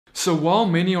So while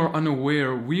many are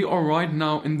unaware, we are right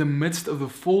now in the midst of the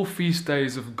full feast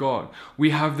days of God.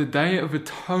 We have the Day of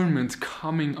Atonement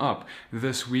coming up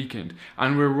this weekend.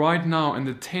 And we're right now in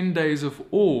the 10 days of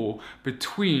awe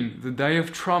between the Day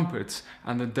of Trumpets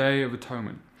and the Day of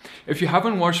Atonement. If you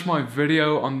haven't watched my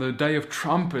video on the Day of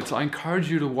Trumpets, I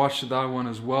encourage you to watch that one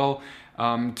as well.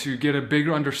 To get a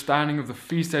bigger understanding of the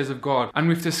feast days of God. And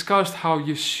we've discussed how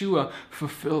Yeshua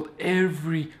fulfilled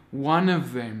every one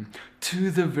of them to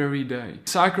the very day.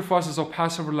 Sacrifices of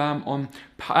Passover lamb on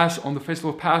the festival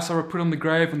of Passover, put on the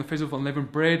grave on the festival of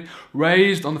unleavened bread,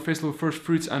 raised on the festival of first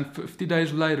fruits, and 50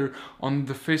 days later on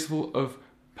the festival of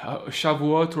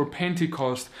Shavuot or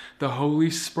Pentecost, the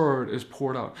Holy Spirit is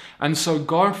poured out. And so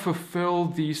God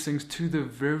fulfilled these things to the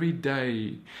very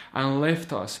day and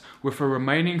left us with a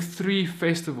remaining 3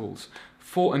 festivals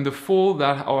in the fall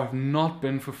that have not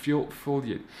been fulfilled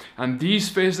yet. And these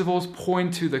festivals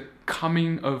point to the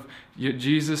coming of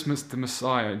Jesus the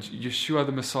Messiah, Yeshua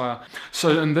the Messiah.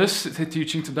 So in this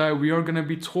teaching today, we are going to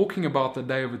be talking about the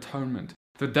Day of Atonement.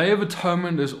 The Day of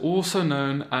Atonement is also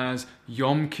known as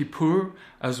Yom Kippur,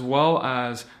 as well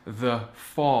as the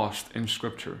fast in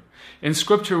Scripture. In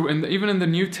Scripture, and even in the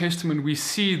New Testament, we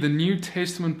see the New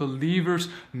Testament believers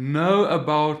know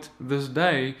about this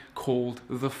day called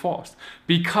the fast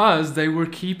because they were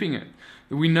keeping it.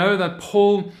 We know that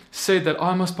Paul said that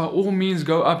I must by all means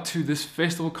go up to this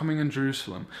festival coming in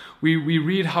Jerusalem. We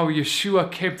read how Yeshua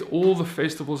kept all the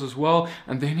festivals as well,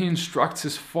 and then he instructs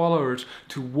his followers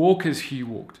to walk as he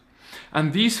walked.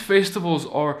 And these festivals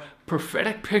are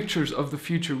prophetic pictures of the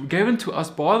future, given to us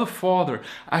by the Father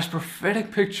as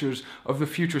prophetic pictures of the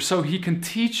future, so he can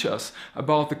teach us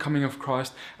about the coming of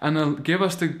Christ and give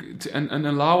us and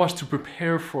allow us to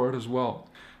prepare for it as well.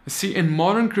 See, in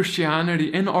modern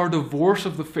Christianity, in our divorce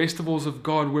of the festivals of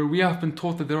God, where we have been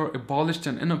taught that they are abolished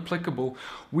and inapplicable,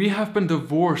 we have been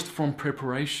divorced from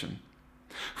preparation.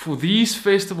 For these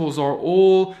festivals are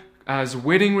all as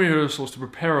wedding rehearsals to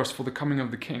prepare us for the coming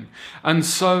of the King. And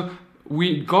so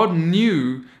God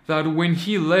knew that when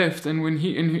he left, and when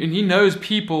he knows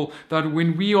people, that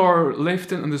when we are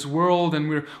left in this world and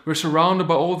we're surrounded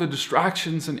by all the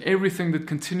distractions and everything that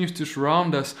continues to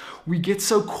surround us, we get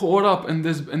so caught up in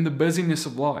the busyness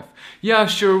of life. Yeah,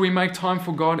 sure, we make time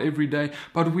for God every day,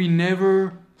 but we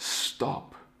never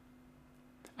stop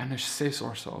and assess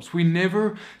ourselves. We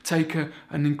never take an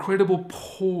incredible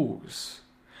pause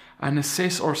and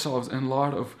assess ourselves in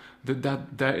light of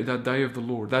that day of the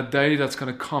Lord, that day that's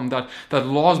going to come, that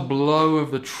last blow of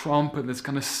the trumpet that's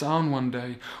going to sound one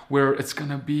day, where it's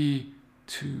going to be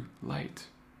too late.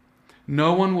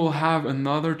 No one will have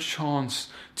another chance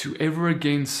to ever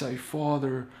again say,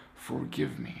 Father,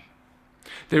 forgive me.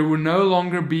 There will no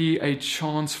longer be a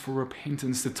chance for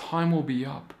repentance. The time will be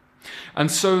up. And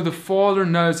so the Father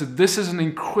knows that this is an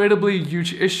incredibly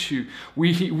huge issue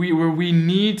where we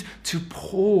need to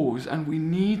pause and we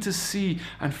need to see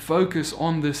and focus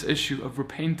on this issue of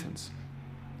repentance.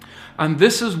 And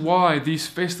this is why these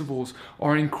festivals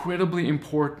are incredibly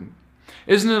important.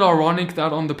 Isn't it ironic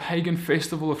that on the pagan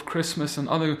festival of Christmas and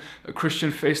other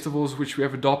Christian festivals which we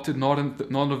have adopted not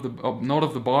of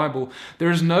the Bible, there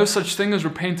is no such thing as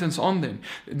repentance on them.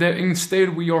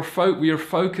 Instead, we are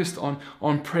focused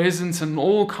on presents and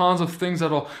all kinds of things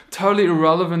that are totally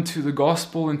irrelevant to the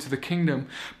gospel and to the kingdom.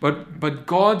 But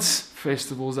God's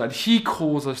festivals that He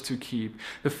calls us to keep,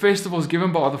 the festivals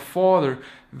given by the Father,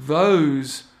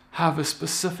 those have a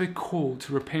specific call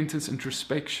to repentance,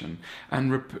 introspection,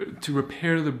 and to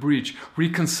repair the breach,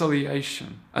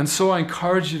 reconciliation. And so I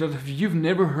encourage you that if you've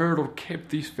never heard or kept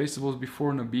these festivals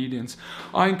before in obedience,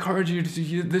 I encourage you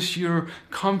to this year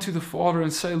come to the Father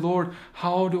and say, Lord,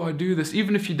 how do I do this?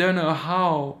 Even if you don't know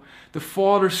how, the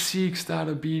Father seeks that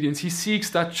obedience. He seeks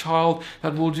that child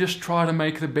that will just try to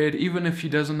make the bed, even if he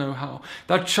doesn't know how.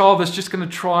 That child that's just going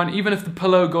to try, and even if the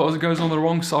pillow goes on the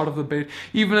wrong side of the bed,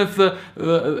 even if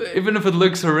it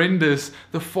looks horrendous,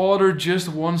 the Father just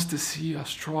wants to see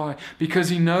us try, because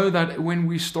He knows that when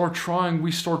we start trying,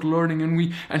 we start learning,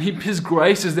 and His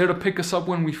grace is there to pick us up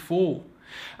when we fall.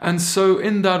 And so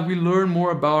in that we learn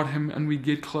more about Him and we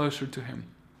get closer to Him.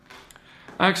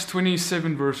 Acts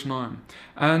 27 verse 9.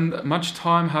 And much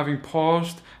time having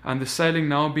passed, and the sailing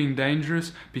now being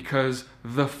dangerous, because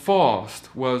the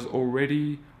fast was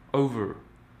already over,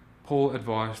 Paul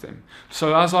advised them.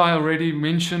 So as I already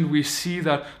mentioned, we see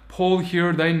that Paul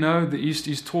here, they know that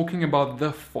he's talking about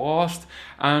the fast,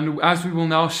 and as we will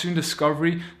now soon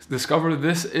discover,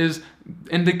 this is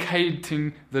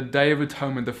indicating the Day of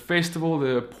Atonement, the festival,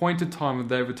 the appointed time of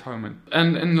the Day of Atonement.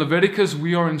 And in Leviticus,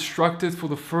 we are instructed for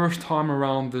the first time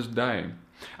around this day.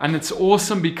 And it's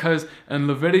awesome because in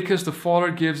Leviticus, the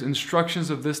Father gives instructions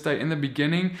of this day in the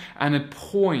beginning, and it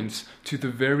points to the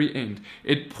very end.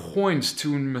 It points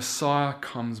to when Messiah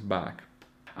comes back.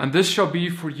 And this shall be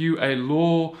for you a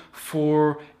law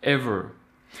forever.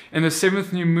 In the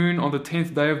 7th new moon, on the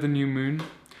 10th day of the new moon,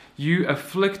 you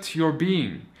afflict your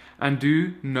being and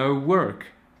do no work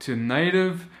to the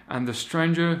native and the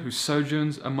stranger who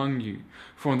sojourns among you.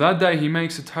 For on that day he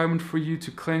makes atonement for you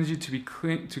to cleanse you,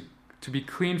 to be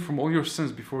clean from all your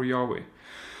sins before Yahweh.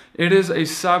 It is a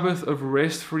Sabbath of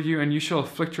rest for you, and you shall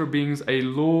afflict your beings a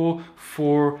law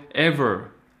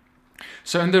forever.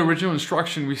 So in the original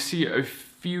instruction, we see a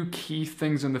few key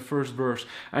things in the first verse.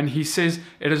 And he says,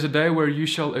 it is a day where you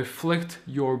shall afflict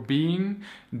your being,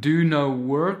 do no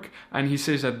work. And he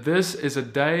says that this is a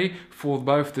day for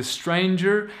both the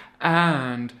stranger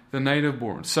and the native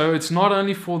born. So it's not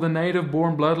only for the native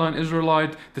born bloodline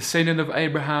Israelite, descendant of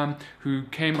Abraham, who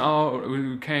came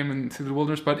into the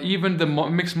wilderness, but even the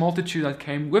mixed multitude that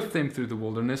came with them through the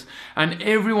wilderness, and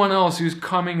everyone else who's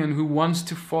coming and who wants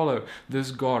to follow this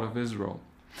God of Israel.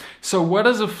 So what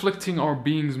does afflicting our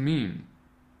beings mean?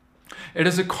 It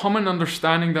is a common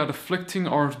understanding that afflicting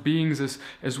our beings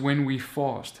is when we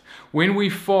fast. When we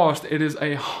fast, it is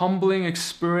a humbling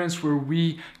experience where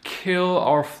we kill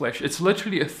our flesh. It's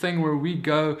literally a thing where we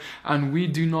go and we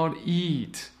do not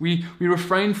eat. We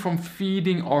refrain from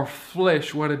feeding our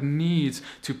flesh what it needs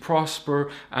to prosper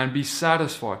and be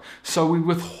satisfied. So we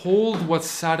withhold what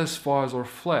satisfies our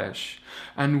flesh,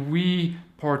 and we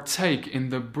partake in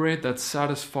the bread that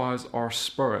satisfies our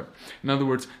spirit. In other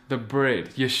words, the bread,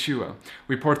 Yeshua.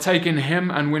 We partake in Him,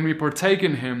 and when we partake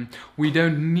in Him, we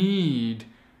don't need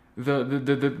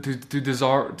to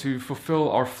desire to fulfill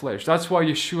our flesh. That's why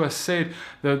Yeshua said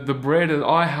that the bread that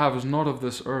I have is not of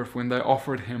this earth, when they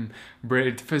offered Him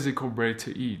bread, physical bread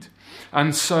to eat.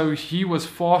 And so He was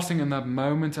fasting in that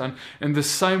moment, and in the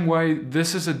same way,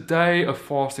 this is a day of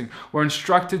fasting. We're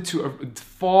instructed to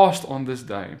fast on this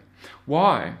day.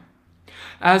 Why?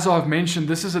 As I've mentioned,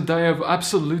 this is a day of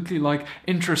absolutely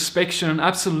introspection and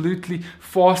absolutely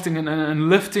fasting and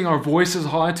lifting our voices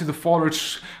high to the Father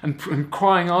and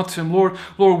crying out to Him, Lord,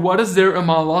 what is there in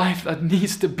my life that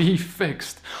needs to be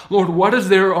fixed? Lord, what is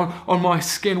there on my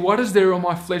skin? What is there on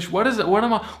my flesh? What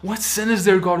sin is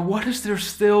there, God? What is there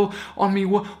still on me?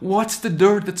 What's the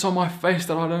dirt that's on my face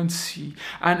that I don't see?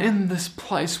 And in this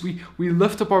place, we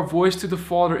lift up our voice to the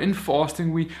Father in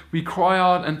fasting. We cry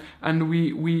out and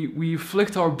we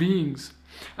afflict our beings.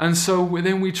 And so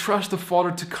then we trust the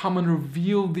Father to come and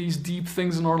reveal these deep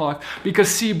things in our life. Because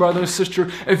see, brother and sister,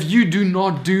 if you do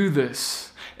not do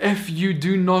this,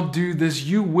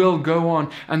 you will go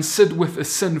on and sit with a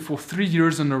sin for 3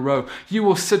 years in a row. You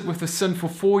will sit with a sin for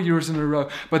 4 years in a row.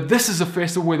 But this is a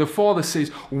festival where the Father says,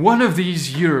 one of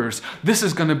these years, this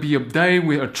is going to be a day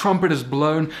where a trumpet is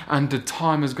blown and the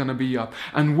time is going to be up.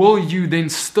 And will you then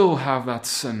still have that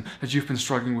sin that you've been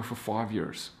struggling with for 5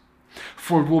 years?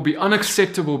 For it will be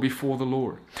unacceptable before the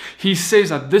Lord. He says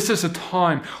that this is a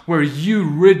time where you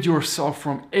rid yourself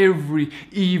from every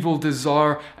evil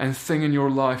desire and thing in your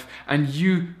life, and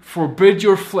you forbid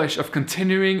your flesh of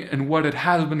continuing in what it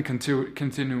has been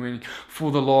continuing for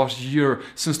the last year,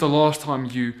 since the last time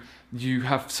you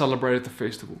have celebrated the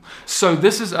festival. So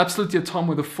this is absolutely a time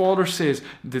where the Father says,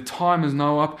 the time is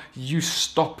now up, you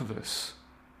stop this.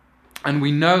 And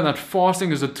we know that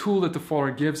fasting is a tool that the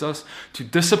Father gives us to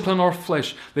discipline our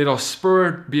flesh, let our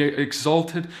spirit be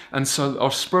exalted, and so our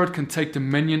spirit can take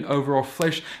dominion over our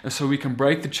flesh, and so we can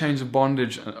break the chains of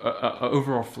bondage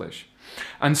over our flesh.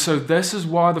 And so this is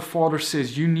why the Father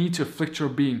says you need to afflict your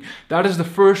being. That is the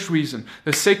first reason.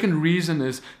 The second reason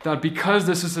is that because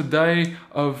this is a day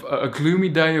of a gloomy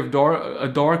day, a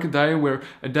dark day, where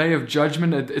a day of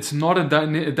judgment, it's not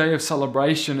a day of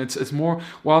celebration. It's more,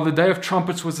 while the day of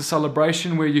trumpets was a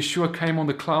celebration where Yeshua came on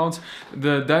the clouds,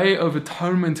 the day of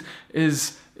atonement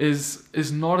is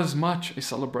not as much a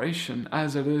celebration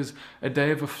as it is a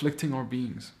day of afflicting our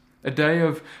beings. A day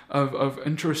of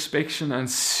introspection and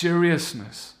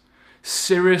seriousness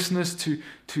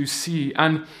to see.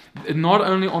 And not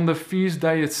only on the feast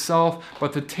day itself,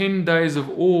 but the 10 days of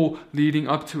awe leading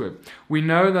up to it. We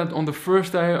know that on the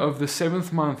first day of the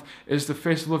 7th month is the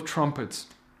Festival of Trumpets.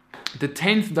 The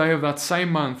 10th day of that same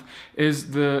month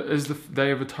is the Day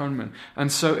of Atonement.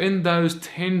 And so in those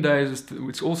 10 days,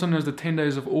 it's also known as the 10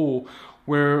 days of awe,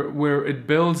 where it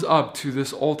builds up to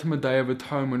this ultimate Day of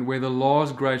Atonement where the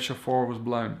last great shofar was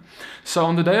blown. So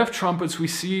on the Day of Trumpets, we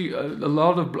see a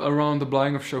lot of around the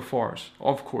blowing of shofars,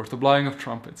 of course, the blowing of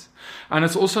trumpets. And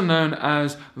it's also known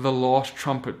as the last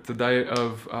trumpet, the day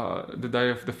of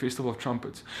the Festival of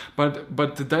Trumpets.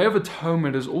 But the Day of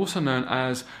Atonement is also known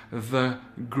as the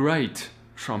Great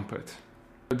Trumpet.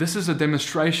 This is a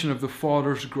demonstration of the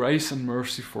Father's grace and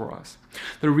mercy for us.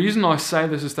 The reason I say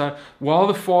this is that while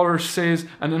the Father says,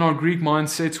 and in our Greek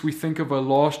mindsets we think of a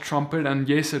last trumpet, and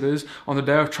yes it is, on the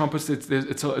Day of Trumpets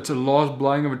it's a last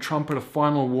blowing of a trumpet, a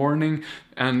final warning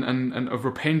and of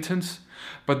repentance.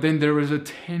 But then there is a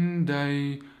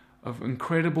 10-day of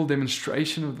incredible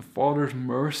demonstration of the Father's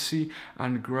mercy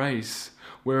and grace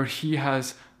where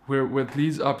it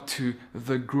leads up to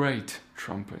the Great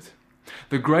Trumpet.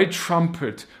 The Great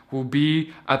Trumpet will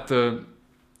be at the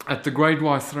Great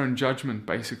White Throne Judgment,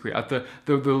 basically, at the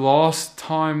last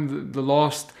time, the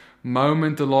last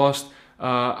moment, the last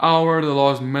hour, the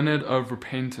last minute of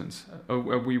repentance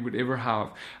we would ever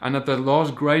have. And at the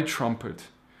last Great Trumpet,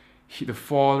 the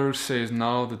Father says,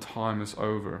 now the time is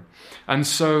over. And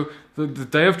so the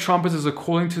Day of Trumpets is a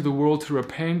calling to the world to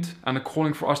repent and a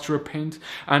calling for us to repent.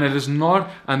 And it is not,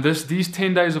 and these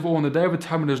 10 days of awe on the Day of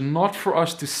Atonement is not for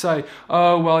us to say,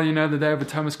 oh, well, the Day of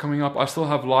Atonement is coming up, I still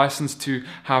have license to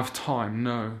have time.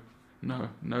 No,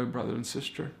 brother and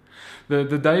sister.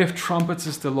 The Day of Trumpets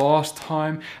is the last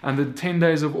time, and the 10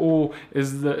 days of awe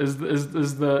is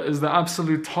the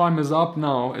absolute time is up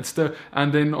now.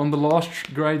 And then on the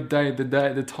last great day,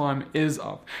 the time is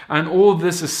up. And all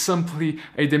this is simply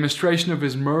a demonstration of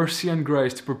His mercy and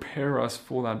grace to prepare us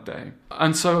for that day.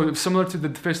 And so, similar to the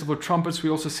Festival of Trumpets, we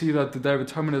also see that the Day of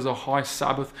Atonement is a high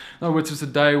Sabbath. In other words, it's a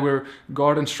day where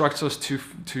God instructs us to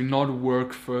not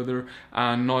work further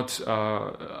and not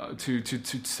to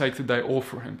take the day off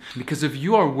for Him. Because if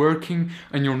you are working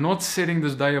and you're not setting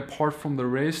this day apart from the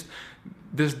rest,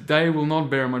 this day will not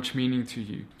bear much meaning to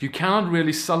you. You cannot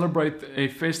really celebrate a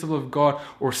festival of God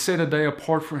or set a day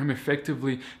apart for Him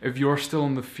effectively if you're still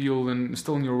in the field and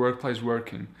still in your workplace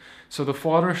working. So the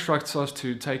Father instructs us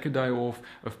to take a day off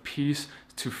of peace,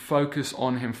 to focus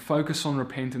on Him, focus on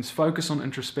repentance, focus on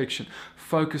introspection,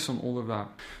 focus on all of that.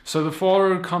 So the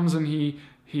Father comes and He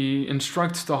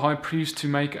instructs the high priest to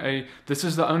this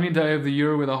is the only day of the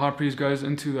year where the high priest goes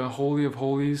into the Holy of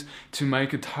Holies to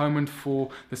make atonement for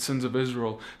the sins of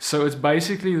Israel. So it's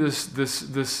basically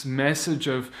this message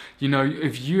of,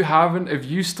 if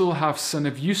you still have sin,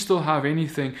 if you still have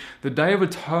anything, the Day of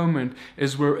Atonement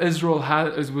is where Israel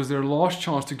was their last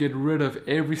chance to get rid of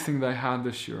everything they had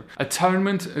this year.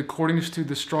 Atonement, according to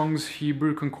the Strong's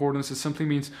Hebrew Concordance, it simply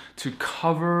means to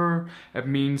cover, it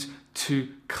means to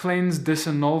cleanse,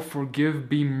 disannul, forgive,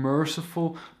 be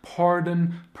merciful,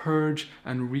 pardon, purge,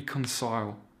 and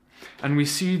reconcile. And we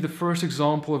see the first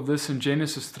example of this in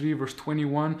Genesis 3 verse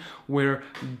 21, where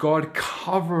God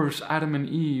covers Adam and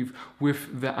Eve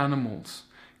with the animals,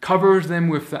 covers them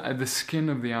with the skin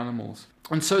of the animals.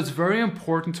 And so it's very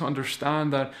important to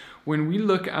understand that when we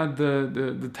look at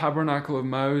the tabernacle of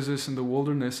Moses in the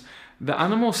wilderness, the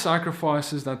animal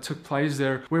sacrifices that took place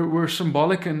there were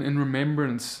symbolic in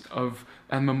remembrance of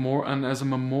and as a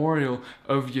memorial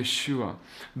of Yeshua.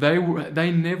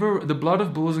 The blood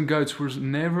of bulls and goats was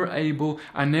never able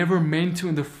and never meant to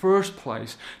in the first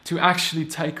place to actually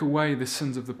take away the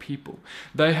sins of the people.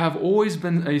 They have always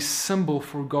been a symbol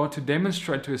for God to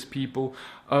demonstrate to His people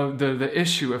the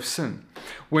issue of sin.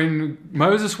 When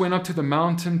Moses went up to the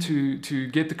mountain to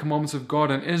get the commandments of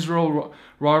God, and Israel,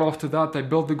 right after that, they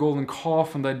built the golden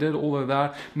calf and they did all of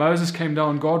that. Moses came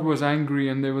down, God was angry,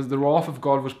 and the wrath of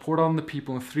God was poured on the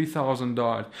people, and 3,000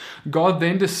 died. God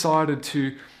then decided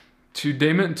to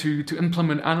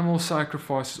implement animal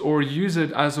sacrifices, or use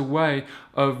it as a way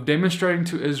of demonstrating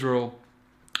to Israel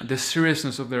the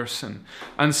seriousness of their sin.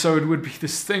 And so it would be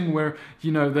this thing where,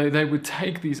 they would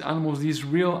take these animals,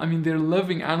 they're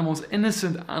living animals,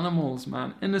 innocent animals,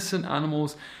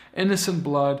 innocent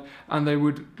blood, and they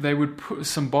would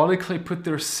symbolically put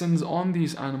their sins on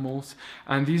these animals,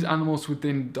 and these animals would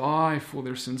then die for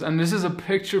their sins. And this is a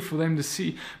picture for them to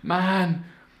see, man,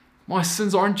 my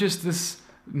sins aren't just this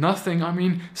nothing.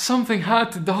 Something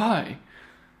had to die.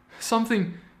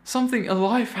 A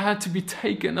life had to be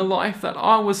taken, a life that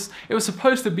it was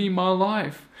supposed to be my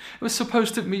life. It was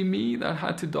supposed to be me that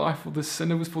had to die for this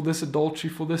sin. It was for this adultery,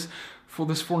 for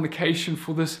this fornication,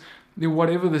 for this,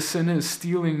 whatever the sin is,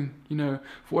 stealing,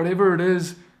 whatever it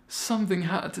is, something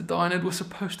had to die, and it was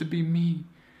supposed to be me.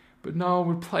 But now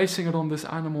we're placing it on this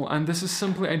animal, and this is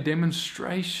simply a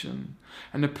demonstration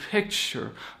and a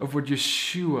picture of what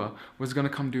Yeshua was going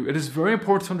to come do. It is very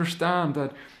important to understand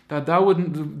that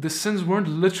the sins weren't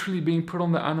literally being put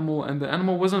on the animal, and the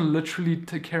animal wasn't literally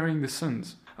carrying the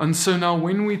sins. And so now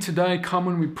when we today come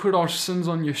and we put our sins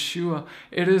on Yeshua,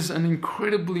 it is an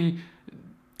incredibly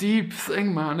deep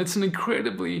thing, man. It's an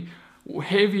incredibly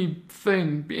heavy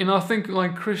thing. And I think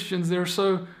like Christians,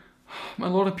 a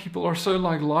lot of people are so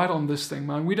like light on this thing,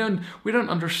 man. We don't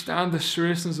understand the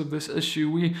seriousness of this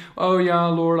issue. Oh yeah,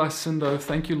 Lord, I sinned. Oh,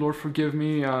 thank you, Lord, forgive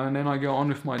me. And then I go on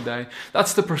with my day.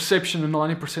 That's the perception of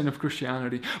 90% of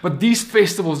Christianity. But these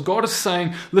festivals, God is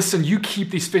saying, listen, you keep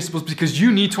these festivals because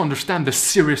you need to understand the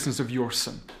seriousness of your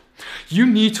sin. You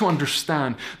need to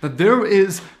understand that there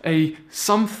is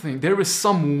someone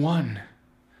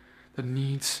that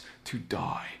needs to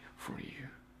die for you.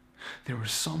 There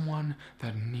is someone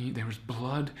there is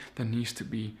blood that needs to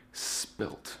be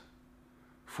spilt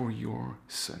for your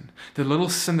sin. The little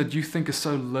sin that you think is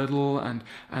so little and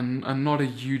not a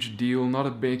huge deal, not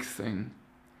a big thing.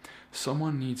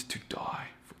 Someone needs to die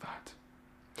for that.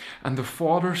 And the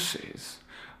Father says,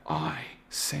 I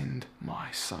send my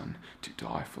Son to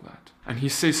die for that. And he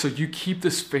says, so you keep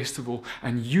this festival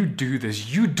and you do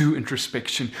this. You do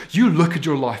introspection. You look at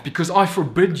your life because I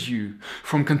forbid you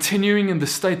from continuing in the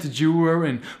state that you were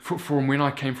in from when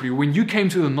I came for you. When you came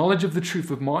to the knowledge of the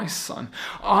truth of my Son,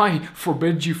 I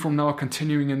forbid you from now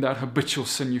continuing in that habitual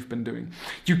sin you've been doing.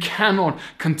 You cannot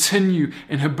continue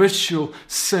in habitual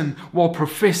sin while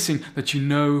professing that you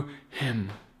know him.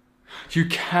 You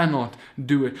cannot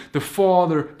do it. The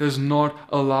Father does not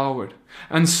allow it.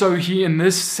 And so he, in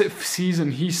this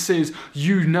season, he says,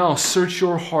 you now search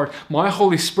your heart. My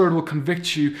Holy Spirit will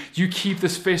convict you. You keep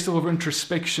this festival of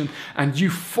introspection and you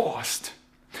fast.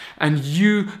 And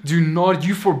you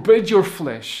forbid your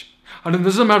flesh. And it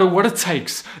doesn't matter what it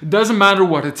takes. It doesn't matter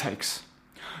what it takes.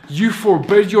 You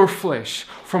forbid your flesh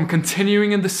from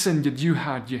continuing in the sin that you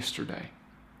had yesterday.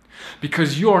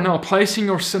 Because you are now placing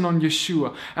your sin on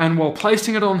Yeshua, and while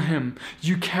placing it on him,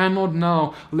 you cannot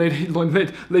now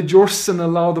let your sin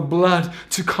allow the blood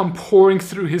to come pouring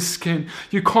through his skin.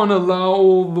 You can't allow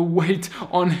all the weight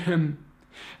on him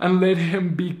and let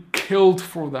him be killed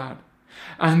for that.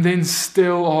 And then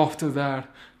still after that,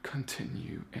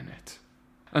 continue in it.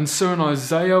 And so in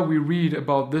Isaiah we read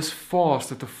about this fast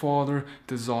that the Father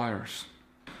desires.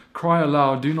 Cry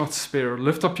aloud, do not spare.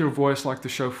 Lift up your voice like the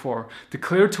shofar.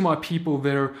 Declare to my people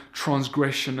their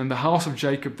transgression and the house of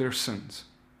Jacob their sins.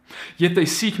 Yet they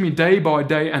seek me day by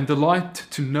day and delight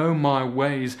to know my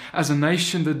ways, as a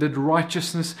nation that did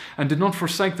righteousness and did not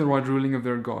forsake the right ruling of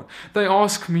their God. They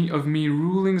ask me of me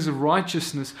rulings of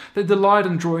righteousness. They delight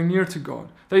in drawing near to God.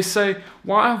 They say,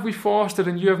 why have we fasted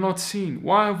and you have not seen?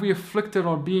 Why have we afflicted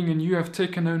our being and you have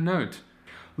taken no note?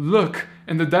 Look,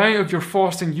 in the day of your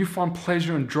fasting, you find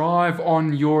pleasure and drive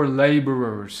on your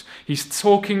laborers. He's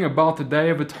talking about the Day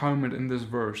of Atonement in this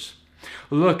verse.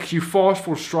 Look, you fast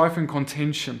for strife and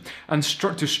contention, and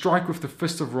to strike with the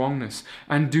fist of wrongness.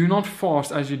 And do not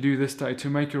fast as you do this day, to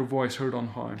make your voice heard on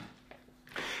high.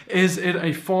 Is it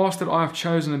a fast that I have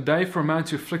chosen, a day for a man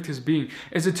to afflict his being?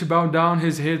 Is it to bow down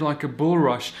his head like a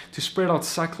bulrush, to spread out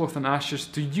sackcloth and ashes?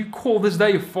 Do you call this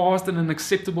day a fast and an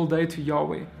acceptable day to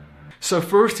Yahweh? So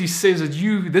first he says that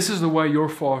this is the way you're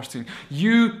fasting.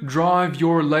 You drive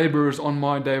your laborers on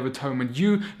my Day of Atonement.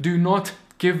 You do not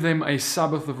give them a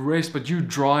Sabbath of rest, but you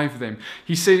drive them.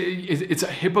 He said it's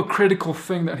a hypocritical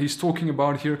thing that he's talking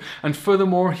about here. And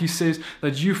furthermore, he says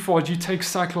that you take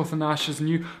sackcloth and ashes and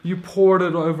you pour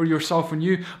it over yourself and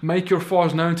you make your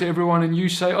fast known to everyone and you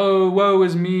say, oh, woe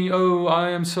is me. Oh, I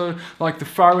am so, like the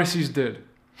Pharisees did.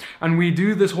 And we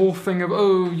do this whole thing of,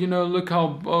 look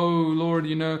how,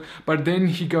 Lord, But then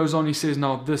he goes on, he says,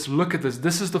 now look at this.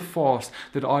 This is the fast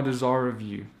that I desire of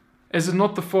you. Is it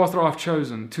not the fast that I have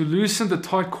chosen? To loosen the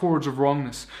tight cords of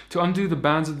wrongness, to undo the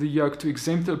bands of the yoke, to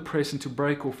exempt the oppressed, and to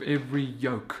break off every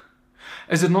yoke?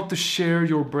 Is it not to share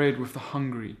your bread with the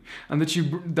hungry, and that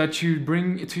you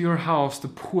bring to your house the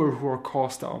poor who are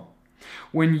cast out?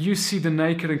 When you see the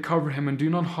naked and cover him, and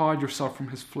do not hide yourself from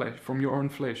his flesh, from your own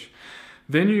flesh,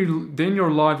 Then your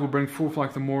light will bring forth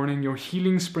like the morning, your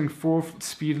healing spring forth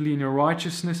speedily, and your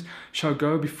righteousness shall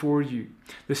go before you.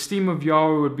 The steam of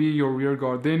Yahweh would be your rear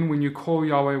guard. Then when you call,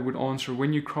 Yahweh would answer.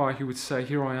 When you cry, he would say,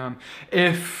 here I am.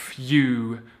 If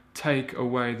you take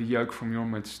away the yoke from your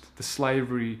midst, the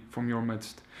slavery from your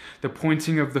midst, the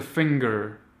pointing of the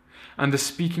finger, and the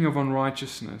speaking of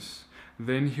unrighteousness,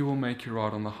 then he will make you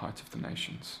right on the heights of the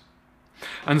nations.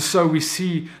 And so we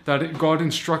see that God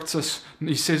instructs us.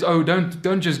 He says, oh,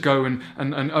 don't just go and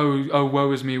oh,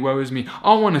 woe is me, woe is me.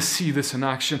 I want to see this in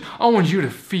action. I want you to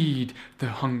feed the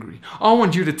hungry. I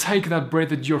want you to take that bread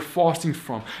that you're fasting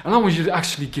from, and I want you to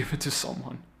actually give it to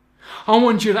someone. I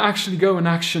want you to actually go in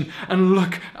action and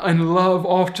look and love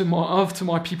after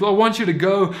my people. I want you to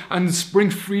go and bring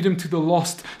freedom to the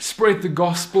lost, spread the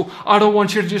gospel. I don't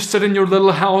want you to just sit in your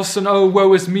little house and, oh,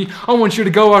 woe is me. I want you to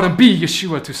go out and be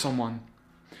Yeshua to someone.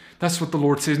 That's what the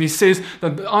Lord says. And He says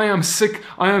that I am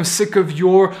sick of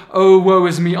your, oh, woe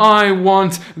is me. I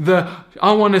want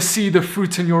to see the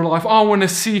fruit in your life. I want to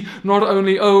see not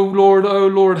only, oh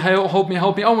Lord, help me.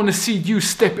 I want to see you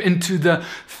step into the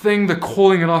thing, the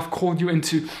calling that I've called you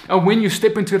into. And when you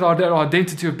step into that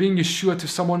identity of being Yeshua to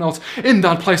someone else, in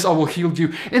that place I will heal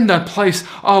you. In that place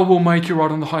I will make you right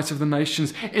on the heights of the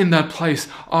nations. In that place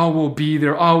I will be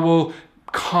there. I will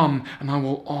come and I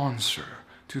will answer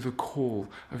to the call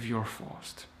of your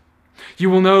fast. You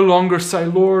will no longer say,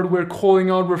 Lord, we're calling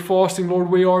out, we're fasting, Lord,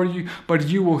 where are you? But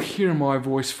you will hear my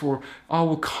voice, for I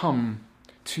will come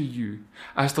to you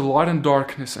as the light in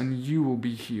darkness, and you will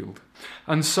be healed.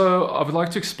 And so I would like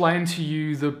to explain to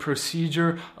you the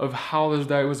procedure of how this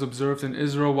day was observed in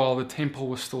Israel while the temple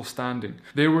was still standing.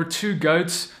 There were 2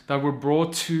 goats that were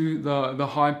brought to the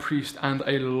high priest, and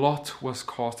a lot was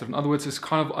casted. In other words, it's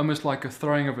kind of almost like a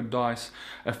throwing of a dice,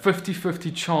 a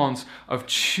 50-50 chance of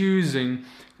choosing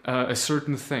a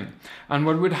certain thing. And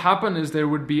what would happen is there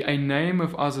would be a name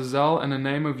of Azazel and a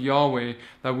name of Yahweh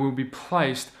that will be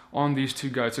placed on these 2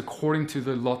 goats according to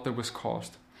the lot that was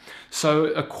cast. So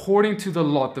according to the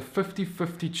lot, the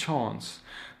 50-50 chance,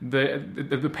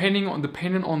 depending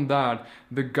on that,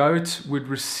 the goat would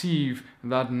receive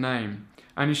that name.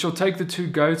 And you shall take the 2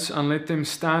 goats and let them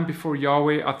stand before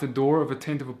Yahweh at the door of a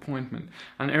tent of appointment.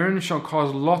 And Aaron shall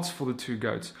cast lots for the 2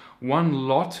 goats, one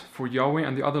lot for Yahweh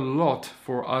and the other lot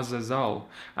for Azazel.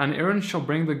 And Aaron shall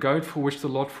bring the goat for which the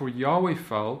lot for Yahweh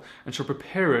fell, and shall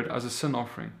prepare it as a sin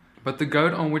offering. But the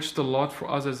goat on which the lot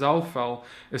for Azazel fell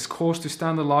is caused to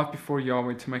stand alive before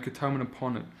Yahweh to make atonement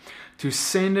upon it, to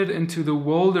send it into the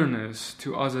wilderness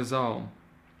to Azazel.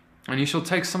 And he shall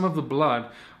take some of the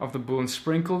blood of the bull and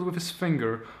sprinkle it with his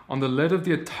finger on the lid of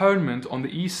the atonement on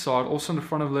the east side. Also on the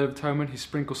front of the lid of atonement, he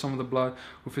sprinkles some of the blood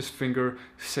with his finger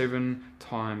 7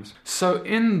 times. So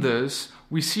in this,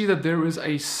 we see that there is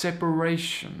a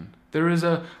separation. There is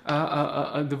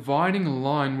a dividing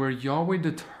line where Yahweh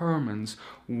determines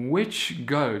which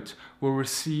goat will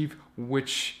receive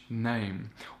which name.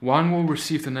 One will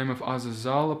receive the name of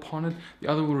Azazel upon it, the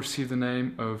other will receive the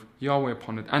name of Yahweh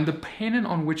upon it. And depending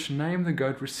on which name the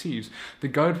goat receives, the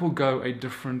goat will go a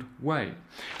different way.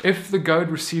 If the goat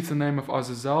receives the name of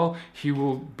Azazel,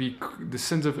 the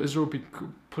sins of Israel will be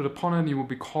put upon it, and he will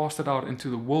be casted out into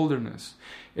the wilderness.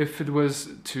 If it was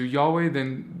to Yahweh,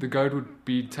 then the goat would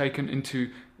be taken into,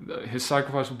 his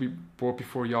sacrifice will be brought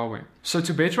before Yahweh. So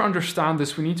to better understand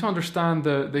this, we need to understand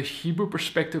the Hebrew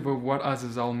perspective of what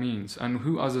Azazel means and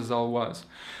who Azazel was.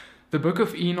 The book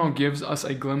of Enoch gives us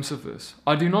a glimpse of this.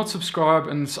 I do not subscribe,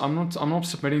 and I'm not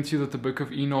submitting to you that the book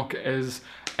of Enoch is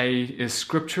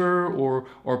scripture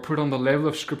or put on the level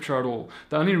of scripture at all.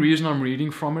 The only reason I'm reading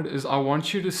from it is I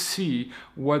want you to see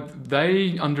what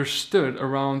they understood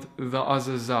around the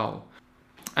Azazel.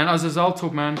 And Azazel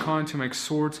taught mankind to make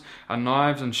swords and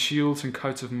knives and shields and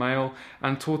coats of mail,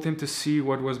 and taught them to see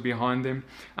what was behind them,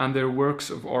 and their works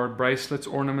of art, bracelets,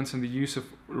 ornaments, and the use of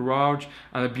rouge,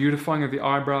 and the beautifying of the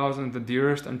eyebrows, and the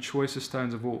dearest and choicest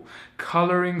stones of all,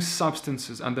 coloring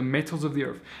substances, and the metals of the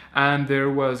earth. And there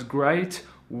was great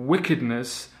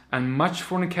wickedness and much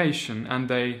fornication, and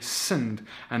they sinned,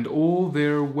 and all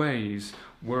their ways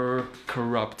were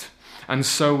corrupt. And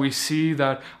so we see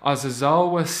that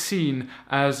Azazel was seen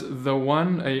as the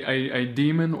one, a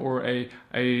demon or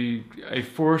a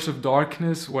force of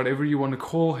darkness, whatever you want to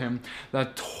call him,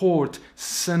 that taught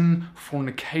sin,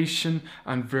 fornication,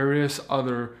 and various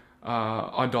other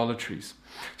idolatries.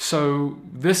 So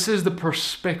this is the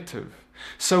perspective.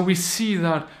 So we see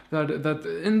that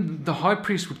in the high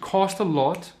priest would cast a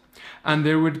lot, and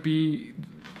there would be,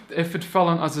 if it fell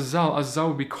on Azazel, Azazel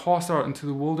would be cast out into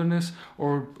the wilderness,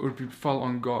 or it would fall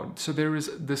on God. So there is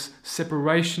this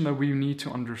separation that we need to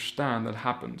understand that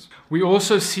happens. We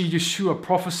also see Yeshua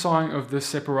prophesying of this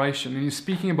separation, and he's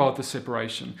speaking about the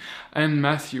separation in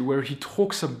Matthew, where he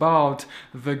talks about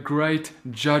the great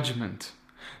judgment,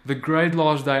 the great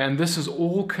last day, and this is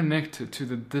all connected to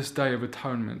this day of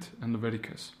atonement in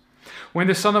Leviticus. When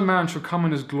the Son of Man shall come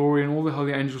in his glory, and all the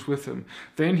holy angels with him,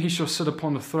 then he shall sit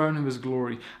upon the throne of his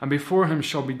glory, and before him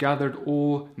shall be gathered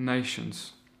all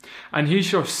nations. And he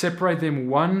shall separate them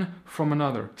one from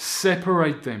another.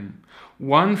 Separate them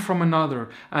one from another,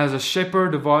 as a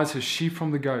shepherd divides his sheep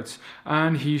from the goats.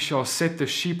 And he shall set the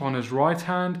sheep on his right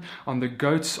hand, on the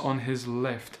goats on his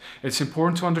left. It's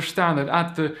important to understand that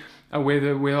at the where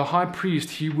the high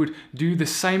priest, he would do the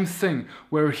same thing,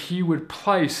 where he would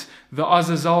place the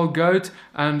Azazel goat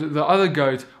and the other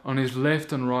goat on his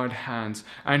left and right hands.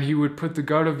 And he would put the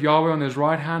goat of Yahweh on his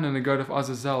right hand and the goat of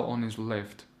Azazel on his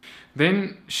left.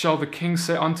 Then shall the king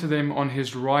say unto them on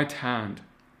his right hand,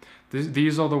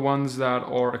 these are the ones that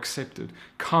are accepted.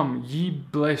 Come, ye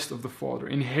blessed of the Father,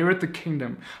 inherit the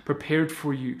kingdom prepared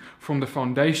for you from the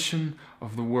foundation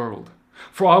of the world.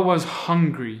 For I was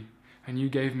hungry, and you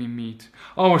gave me meat.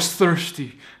 I was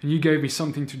thirsty, and you gave me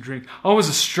something to drink. I was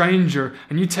a stranger,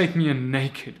 and you take me in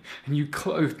naked, and you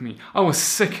clothed me. I was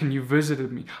sick, and you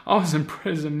visited me. I was in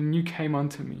prison, and you came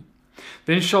unto me.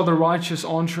 Then shall the righteous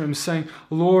answer him, saying,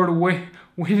 Lord,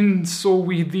 when saw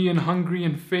we thee in hungry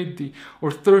and fed thee,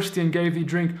 or thirsty and gave thee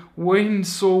drink? When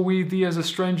saw we thee as a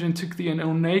stranger and took thee,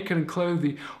 or naked and clothed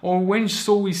thee? Or when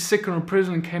saw we sick or in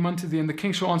prison and came unto thee? And the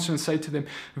king shall answer and say to them,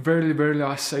 Verily, verily,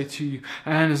 I say to you,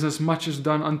 and as much as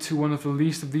done unto one of the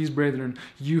least of these brethren,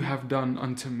 you have done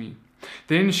unto me.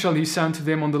 Then shall he say unto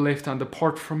them on the left hand,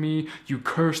 Depart from me, you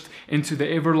cursed, into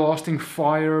the everlasting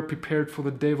fire prepared for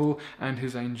the devil and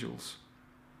his angels.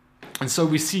 And so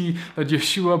we see that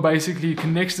Yeshua basically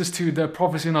connects this to the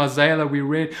prophecy in Isaiah that we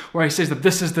read, where he says that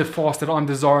this is the fast that I'm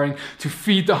desiring, to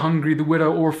feed the hungry, the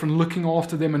widow, orphan, looking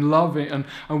after them and loving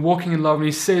and walking in love. And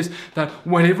he says that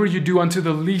whatever you do unto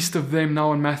the least of them,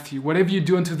 now in Matthew, whatever you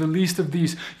do unto the least of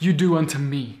these, you do unto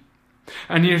me.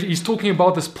 And he's talking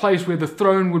about this place where the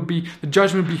throne would be, the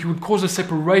judgment would be, he would cause a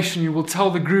separation. He will tell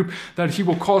the group that he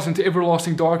will cast into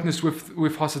everlasting darkness with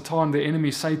Hasatan, the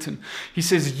enemy, Satan. He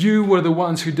says, you were the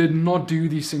ones who did not do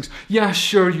these things. Yeah,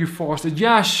 sure, you fasted.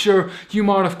 Yeah, sure, you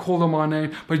might have called on my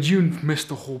name, but you missed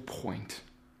the whole point.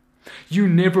 You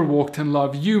never walked in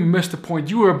love. You missed the point.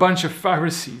 You were a bunch of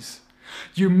Pharisees.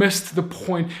 You missed the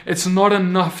point. It's not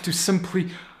enough to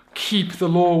simply keep the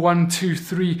law 1, 2,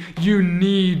 3. You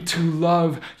need to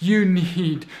love. You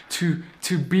need to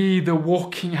be the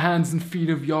walking hands and feet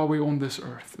of Yahweh on this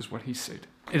earth, is what he said.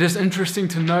 It is interesting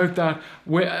to note that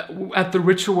at the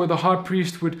ritual where the high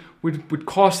priest would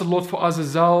cast the lot for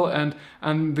Azazel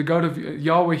and the goat of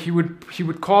Yahweh, he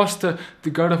would cast the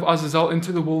goat of Azazel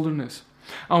into the wilderness.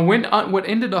 And what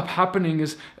ended up happening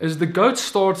is the goat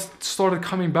started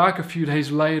coming back a few days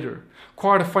later.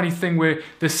 Quite a funny thing where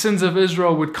the sins of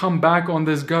Israel would come back on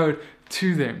this goat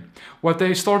to them. What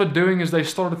they started doing is they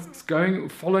started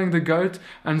following the goat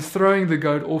and throwing the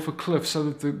goat off a cliff so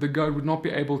that the goat would not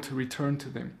be able to return to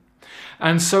them.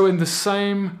 And so in the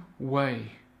same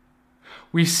way,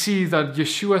 we see that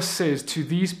Yeshua says to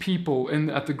these people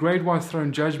at the great white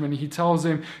throne judgment, he tells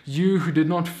them, you who did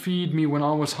not feed me when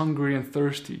I was hungry and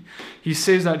thirsty. He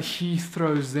says that he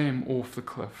throws them off the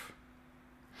cliff.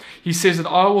 He says that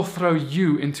I will throw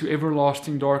you into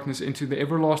everlasting darkness, into the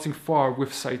everlasting fire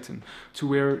with Satan, to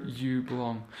where you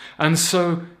belong. And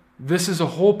so this is a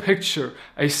whole picture,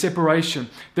 a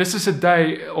separation. This is a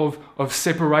day of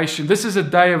separation. This is the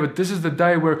day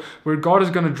where God is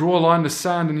going to draw a line in the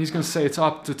sand and he's going to say it's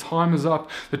up, the time is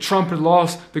up. The trumpet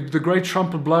the great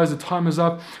trumpet blows, the time is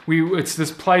up. It's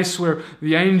this place where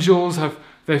the angels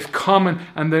they've come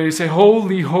and they say,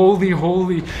 Holy, holy,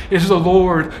 holy is the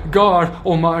Lord God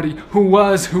Almighty, who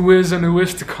was, who is, and who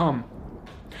is to come.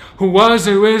 Who was,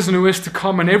 who is, and who is to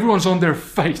come. And everyone's on their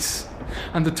face.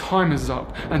 And the time is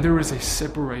up. And there is a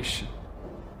separation.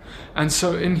 And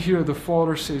so in here, the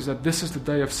Father says that this is the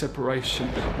day of separation.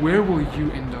 Where will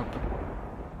you end up?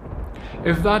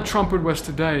 If that trumpet was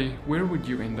today, where would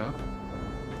you end up?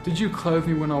 Did you clothe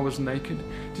me when I was naked?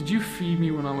 Did you feed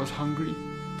me when I was hungry?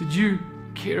 Did you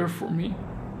care for me?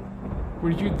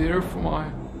 Were you there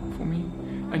for me?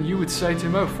 And you would say to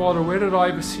him, oh Father, where did I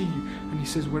ever see you? And he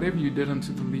says, whatever you did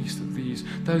unto the least of these,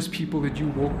 those people that you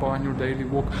walk by in your daily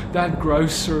walk, that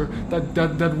grocer,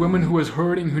 that woman who was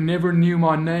hurting, who never knew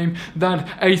my name, that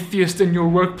atheist in your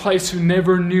workplace who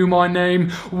never knew my name,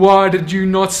 why did you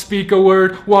not speak a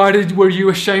word? Were you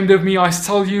ashamed of me? I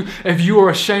tell you, if you are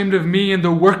ashamed of me in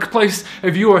the workplace,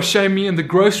 if you are ashamed of me in the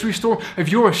grocery store, if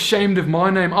you're ashamed of my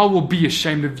name, I will be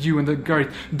ashamed of you in the great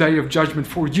day of judgment,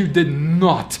 for you did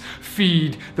not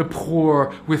feed the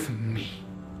poor with me.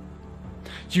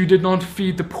 You did not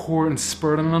feed the poor in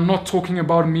spirit. And I'm not talking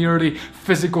about merely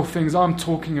physical things. I'm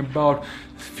talking about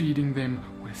feeding them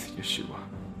with Yeshua.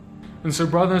 And so,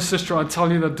 brother and sister, I tell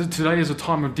you that today is a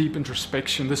time of deep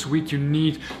introspection. This week you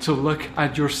need to look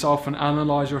at yourself and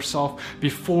analyze yourself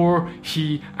before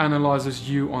he analyzes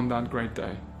you on that great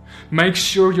day. Make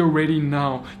sure you're ready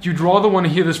now. You'd rather want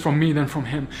to hear this from me than from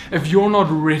him. If you're not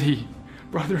ready,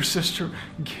 brother or sister,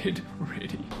 get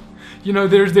ready.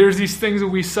 There's these things that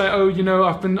we say,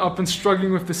 I've been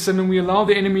struggling with the sin, and we allow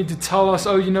the enemy to tell us,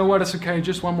 you know what, it's okay,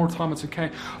 just one more time, it's okay.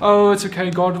 Oh, it's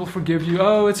okay, God will forgive you.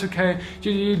 Oh, it's okay,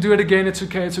 you do it again, it's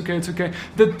okay, it's okay, it's okay.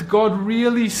 Did God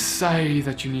really say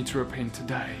that you need to repent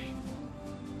today?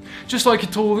 Just like he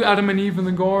told Adam and Eve in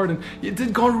the garden.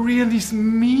 Did God really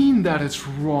mean that it's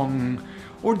wrong?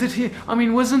 Or did he,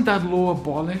 wasn't that law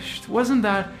abolished? Wasn't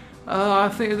that,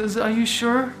 are you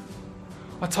sure?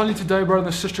 I tell you today, brother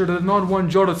and sister, that not one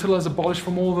jot or tittle is abolished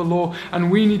from all the law,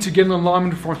 and we need to get in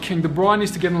alignment with our King. The bride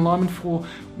needs to get in alignment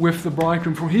with the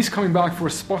bridegroom, for he's coming back for a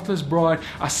spotless bride,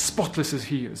 as spotless as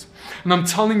he is. And I'm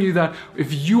telling you that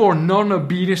if you are not in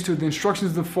obedience to the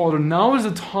instructions of the Father, now is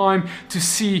the time to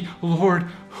see, Lord,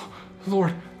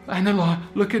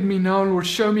 look at me now, Lord.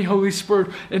 Show me, Holy Spirit,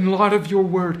 in light of your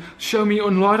word. Show me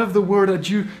in light of the word that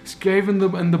you gave in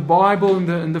the Bible,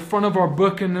 in the front of our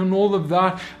book, and in all of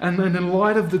that, and then in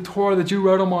light of the Torah that you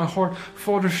wrote on my heart.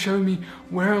 Father, show me,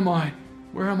 where am I?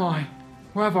 Where am I?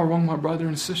 Where have I wronged my brother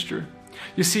and sister?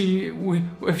 You see,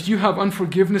 if you have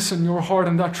unforgiveness in your heart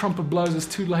and that trumpet blows, it's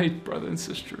too late, brother and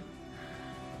sister.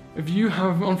 If you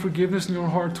have unforgiveness in your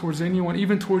heart towards anyone,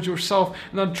 even towards yourself,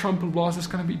 and that trumpet blows, it's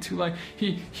going to be too late.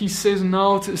 He says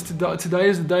now today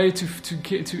is the day to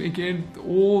get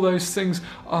all those things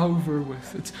over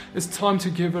with. It's time to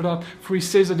give it up. For he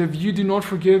says that if you do not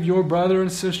forgive your brother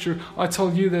and sister, I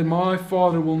tell you that my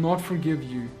Father will not forgive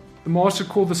you. The master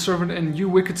called the servant, and you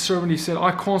wicked servant, he said, I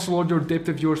cancel all your debt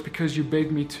of yours because you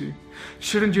begged me to.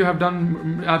 Shouldn't you have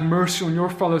had mercy on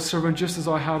your fellow servant just as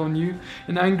I had on you?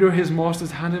 In anger, his masters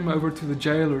handed him over to the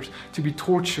jailers to be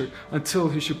tortured until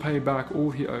he should pay back all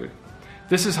he owed.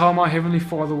 This is how my heavenly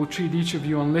Father will treat each of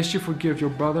you unless you forgive your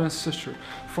brother and sister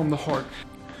from the heart.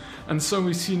 And so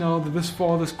we see now that this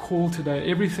Father's call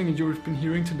today, everything that you've been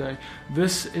hearing today,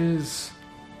 this is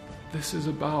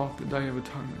about the Day of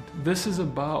Atonement. This is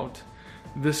about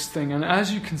this thing. And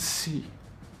as you can see,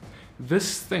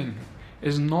 this thing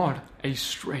is not a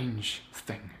strange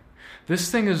thing.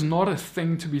 This thing is not a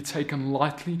thing to be taken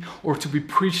lightly or to be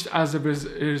preached as if it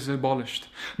is abolished.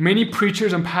 Many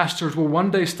preachers and pastors will one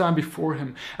day stand before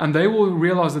him, and they will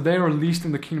realize that they are least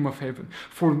in the kingdom of heaven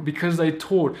because they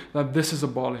taught that this is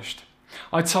abolished.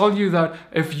 I tell you that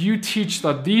if you teach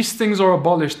that these things are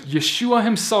abolished, Yeshua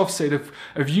himself said,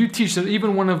 if you teach that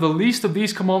even one of the least of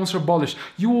these commandments are abolished,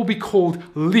 you will be called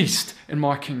least in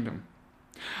my kingdom.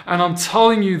 And I'm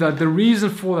telling you that the reason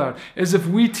for that is if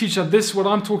we teach that this, what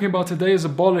I'm talking about today, is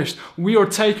abolished, we are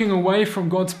taking away from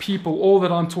God's people all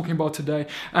that I'm talking about today.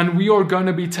 And we are going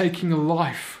to be taking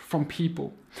life from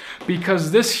people.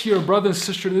 Because this here, brother and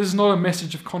sister, this is not a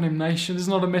message of condemnation. This is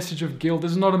not a message of guilt.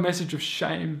 This is not a message of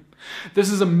shame. This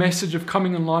is a message of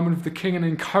coming in alignment with the King, an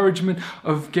encouragement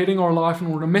of getting our life in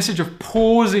order. A message of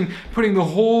pausing, putting the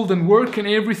hold and work and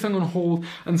everything on hold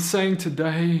and saying,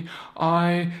 today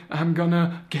I am going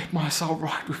to get myself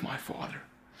right with my Father.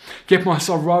 Get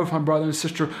myself right with my brother and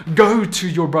sister. Go to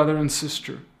your brother and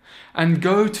sister. And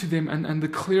go to them and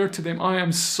declare to them, I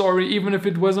am sorry, even if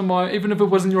it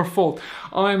wasn't your fault.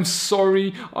 I am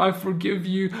sorry, I forgive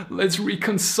you. Let's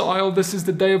reconcile. This is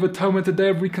the Day of Atonement, the day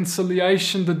of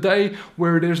reconciliation, the day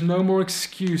where there's no more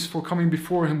excuse for coming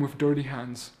before him with dirty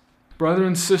hands. Brother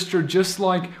and sister, just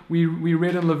like we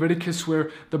read in Leviticus where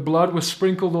the blood was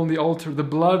sprinkled on the altar, the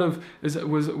blood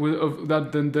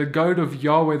the goat of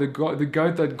Yahweh, the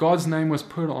goat that God's name was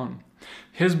put on.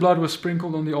 His blood was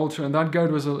sprinkled on the altar, and that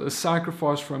goat was a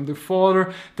sacrifice for him. The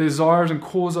Father desires and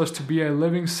calls us to be a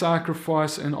living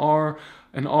sacrifice in our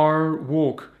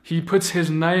walk. He puts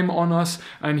his name on us,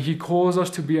 and he calls us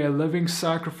to be a living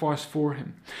sacrifice for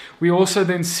him. We also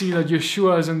then see that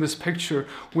Yeshua is in this picture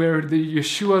where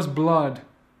Yeshua's blood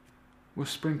was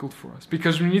sprinkled for us.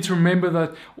 Because we need to remember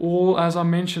that as I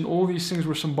mentioned, all these things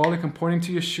were symbolic and pointing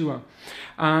to Yeshua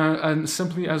and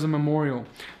simply as a memorial.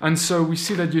 And so we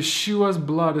see that Yeshua's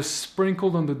blood is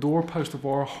sprinkled on the doorpost of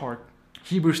our heart.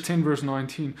 Hebrews 10 verse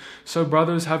 19. So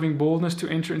brothers, having boldness to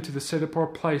enter into the set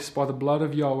apart place by the blood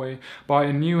of Yahweh, by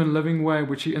a new and living way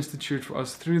which he instituted for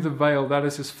us through the veil, that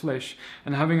is his flesh,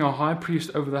 and having a high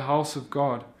priest over the house of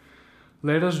God,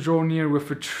 let us draw near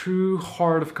with a true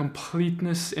heart of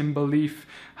completeness in belief,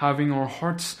 having our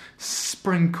hearts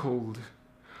sprinkled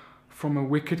from a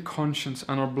wicked conscience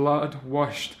and our bodies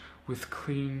washed with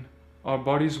clean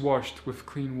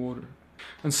water.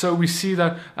 And so we see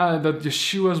that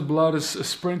Yeshua's blood is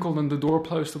sprinkled on the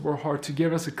doorpost of our heart to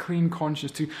give us a clean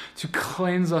conscience, to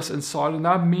cleanse us inside. And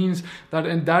that means that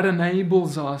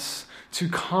enables us to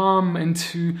come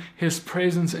into his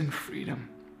presence in freedom.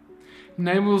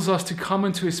 enables us to come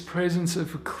into His presence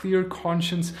with a clear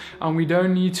conscience, and we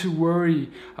don't need to worry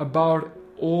about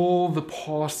all the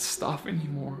past stuff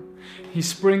anymore. He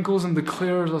sprinkles and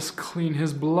declares us clean.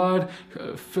 His blood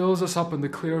fills us up and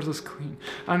declares us clean.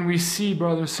 And we see,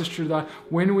 brother and sister, that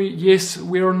when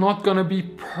we are not going to be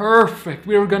perfect.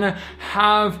 We're going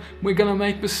to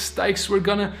make mistakes. We're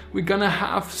going to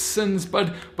have sins.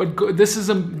 But this is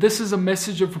a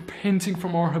message of repenting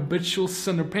from our habitual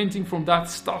sin, repenting from that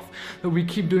stuff that we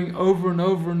keep doing over and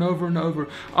over and over and over.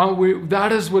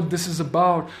 That is what this is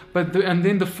about. And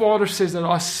then the Father says that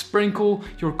I sprinkle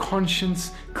your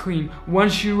conscience clean.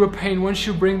 Once you repent, once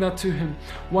you bring that to Him,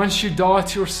 once you die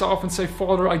to yourself and say,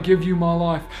 Father, I give you my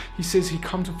life, He says He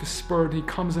comes with His Spirit. He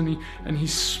comes and He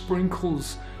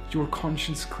sprinkles your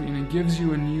conscience clean and gives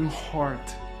you a new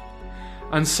heart.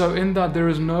 And so in that there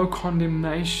is no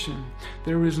condemnation.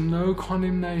 There is no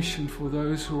condemnation for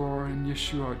those who are in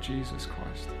Yeshua, Jesus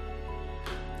Christ.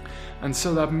 And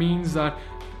so that means that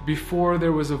before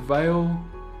there was a veil,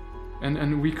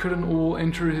 and we couldn't all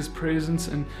enter His presence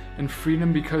and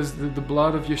freedom because the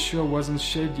blood of Yeshua wasn't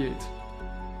shed yet.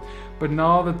 But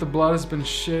now that the blood has been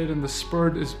shed and the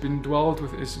Spirit is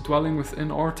dwelling within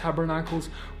our tabernacles,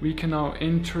 we can now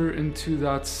enter into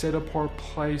that set apart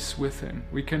place with Him.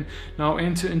 We can now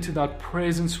enter into that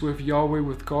presence with Yahweh,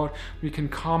 with God. We can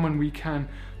come and we can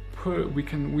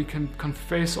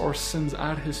confess our sins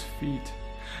at His feet.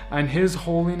 And His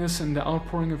holiness and the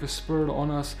outpouring of His Spirit on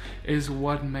us is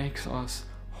what makes us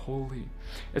holy.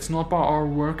 It's not by our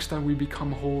works that we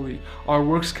become holy. Our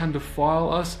works can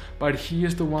defile us, but He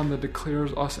is the one that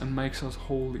declares us and makes us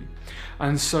holy.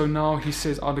 And so now He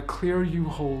says, I declare you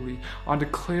holy. I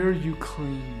declare you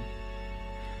clean.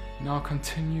 Now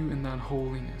continue in that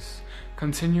holiness.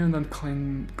 Continue in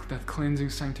that cleansing,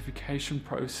 sanctification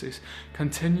process.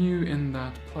 Continue in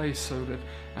that place so that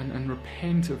and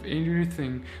repent of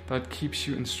everything that keeps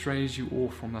you and strays you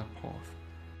off from that path.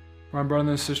 My brother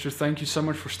and sister, thank you so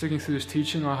much for sticking through this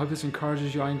teaching. I hope this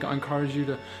encourages you. I encourage you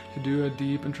to do a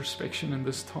deep introspection in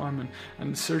this time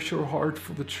and search your heart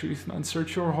for the truth, man.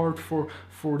 Search your heart for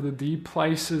the deep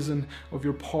places of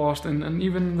your past and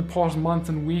even in the past month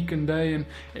and week and day and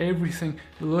everything.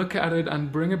 Look at it and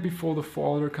bring it before the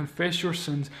Father. Confess your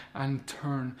sins and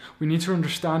turn. We need to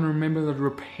understand and remember that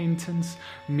repentance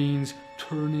means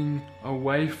turning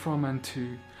away from and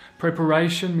to.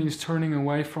 Preparation means turning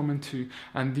away from and to.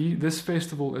 And this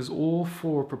festival is all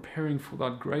for preparing for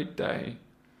that great day,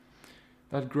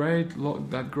 that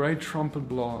great trumpet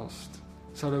blast,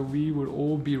 so that we would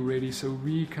all be ready, so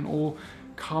we can all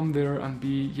come there and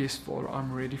be, yes, Father,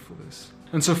 I'm ready for this.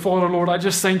 And so, Father, Lord, I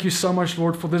just thank you so much,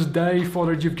 Lord, for this day,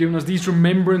 Father, that you've given us,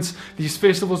 these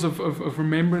festivals of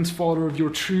remembrance, Father, of your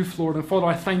truth, Lord. And Father,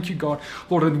 I thank you, God,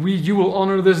 Lord, that you will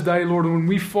honor this day, Lord, and when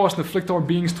we fast and afflict our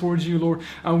beings towards you, Lord,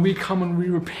 and we come and we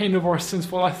repent of our sins,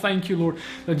 Father, I thank you, Lord,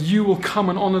 that you will come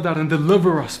and honor that and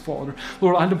deliver us, Father.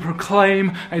 Lord, I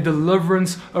proclaim a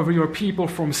deliverance over your people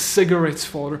from cigarettes,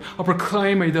 Father. I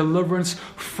proclaim a deliverance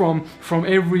from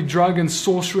every drug and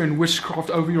sorcery and witchcraft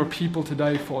over your people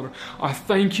today, Father. I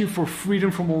thank you for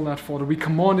freedom from all that, Father. We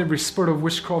command every spirit of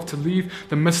witchcraft to leave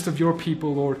the midst of your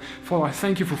people, Lord. Father, I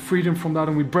thank you for freedom from that,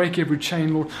 and we break every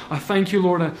chain, Lord. I thank you,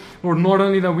 Lord, that, Lord, not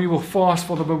only that we will fast,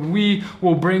 Father, but we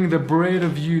will bring the bread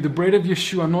of you, the bread of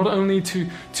Yeshua, not only to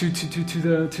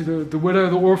the widow,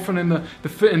 the orphan in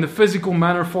the physical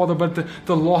manner, Father, but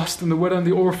the lost and the widow and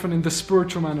the orphan in the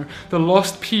spiritual manner, the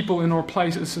lost people in our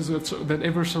places that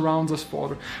ever surrounds us,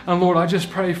 Father. And Lord, I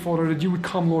just pray, Father, that you would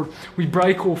come, Lord. We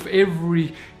break off every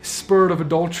spirit of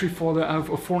adultery, Father,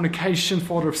 of fornication,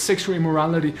 Father, of sexual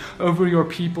immorality over your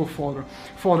people, Father.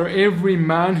 Father, every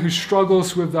man who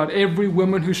struggles with that, every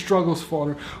woman who struggles,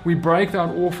 Father, we break that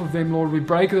off of them, Lord. We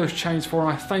break those chains, Father.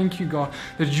 I thank you, God,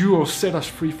 that you will set us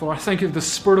free, Father. I thank you that the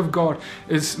Spirit of God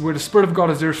is, where the Spirit of God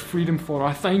is, there's freedom, Father.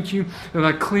 I thank you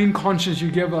that clean conscience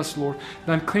you give us, Lord.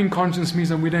 That clean conscience means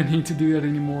that we don't need to do that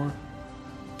anymore.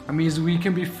 It means we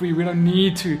can be free. We don't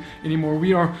need to anymore.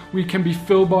 We can be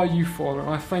filled by you, Father.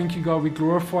 I thank you, God. We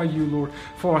glorify you, Lord.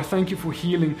 Father, I thank you for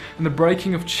healing and the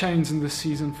breaking of chains in this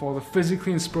season, Father,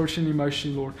 physically and spiritually and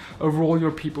emotionally, Lord, over all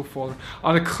your people, Father.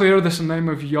 I declare this in the name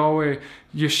of Yahweh,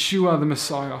 Yeshua the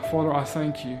Messiah. Father, I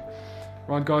thank you.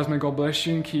 Right, guys, may God bless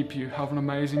you and keep you. Have an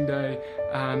amazing day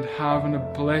and have a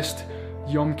blessed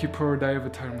Yom Kippur Day of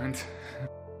Atonement.